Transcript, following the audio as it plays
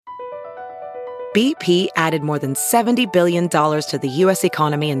BP added more than $70 billion to the U.S.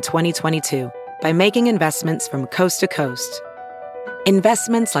 economy in 2022 by making investments from coast to coast.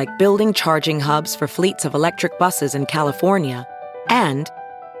 Investments like building charging hubs for fleets of electric buses in California and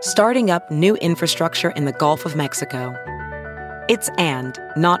starting up new infrastructure in the Gulf of Mexico. It's and,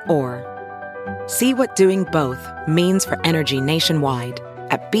 not or. See what doing both means for energy nationwide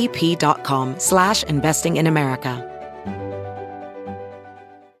at bp.com/investing in America.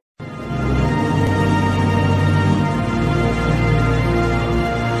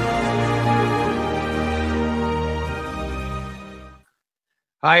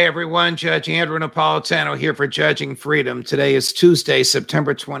 Hi, everyone. Judge Andrew Napolitano here for Judging Freedom. Today is Tuesday,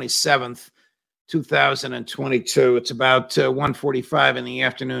 September 27th, 2022. It's about 1:45 in the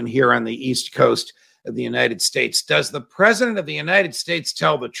afternoon here on the East Coast of the United States. Does the President of the United States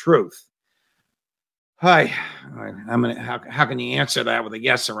tell the truth? Hi. How can you answer that with a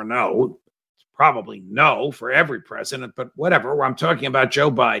yes or a no? It's probably no for every president, but whatever. I'm talking about Joe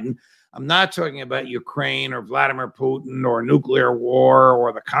Biden. I'm not talking about Ukraine or Vladimir Putin or nuclear war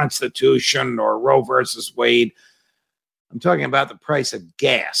or the Constitution or Roe versus Wade. I'm talking about the price of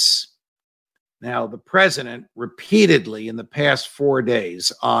gas. Now, the president repeatedly in the past 4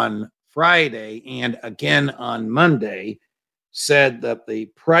 days, on Friday and again on Monday, said that the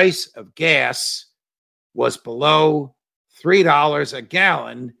price of gas was below $3 a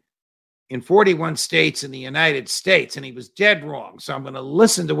gallon in 41 states in the United States, and he was dead wrong. So I'm going to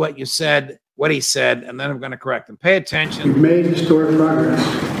listen to what he said, and then I'm going to correct him. Pay attention. We've made historic progress.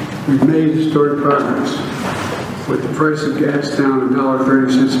 With the price of gas down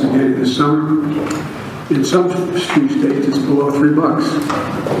 $1.30 since the beginning of the summer. In some few states, it's below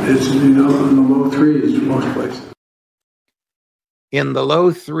 $3. It's in the low threes in most places. In the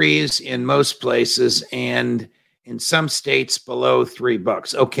low threes in most places, and in some states below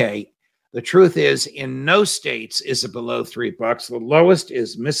 $3. Okay. The truth is, in no states is it below $3. The lowest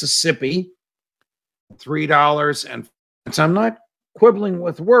is Mississippi, $3. And I'm not quibbling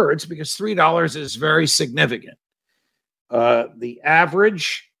with words because $3 is very significant. The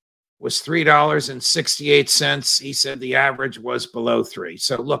average was $3.68. He said the average was below $3.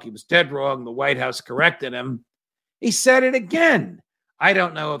 So look, he was dead wrong. The White House corrected him. He said it again. I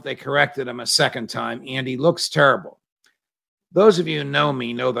don't know if they corrected him a second time, and he looks terrible. Those of you who know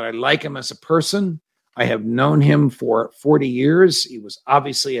me know that I like him as a person. I have known him for 40 years. He was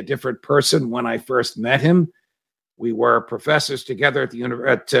obviously a different person when I first met him. We were professors together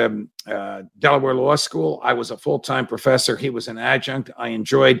at Delaware Law School. I was a full-time professor. He was an adjunct. I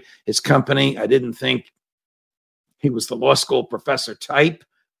enjoyed his company. I didn't think he was the law school professor type,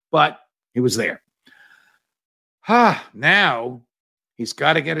 but he was there. Now he's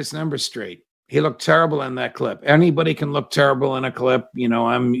got to get his numbers straight. He looked terrible in that clip. Anybody can look terrible in a clip. You know,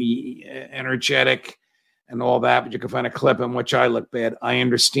 I'm energetic and all that, but you can find a clip in which I look bad. I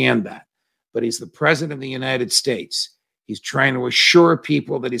understand that. But he's the president of the United States. He's trying to assure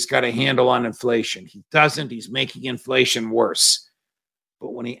people that he's got a handle on inflation. He doesn't. He's making inflation worse.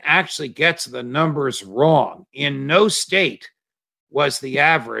 But when he actually gets the numbers wrong, in no state was the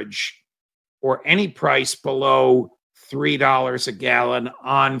average or any price below $3 a gallon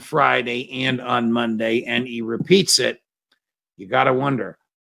on Friday and on Monday, and he repeats it. You got to wonder,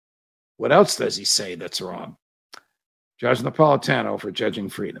 what else does he say that's wrong? Judge Napolitano for Judging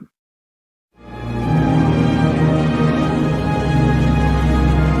Freedom.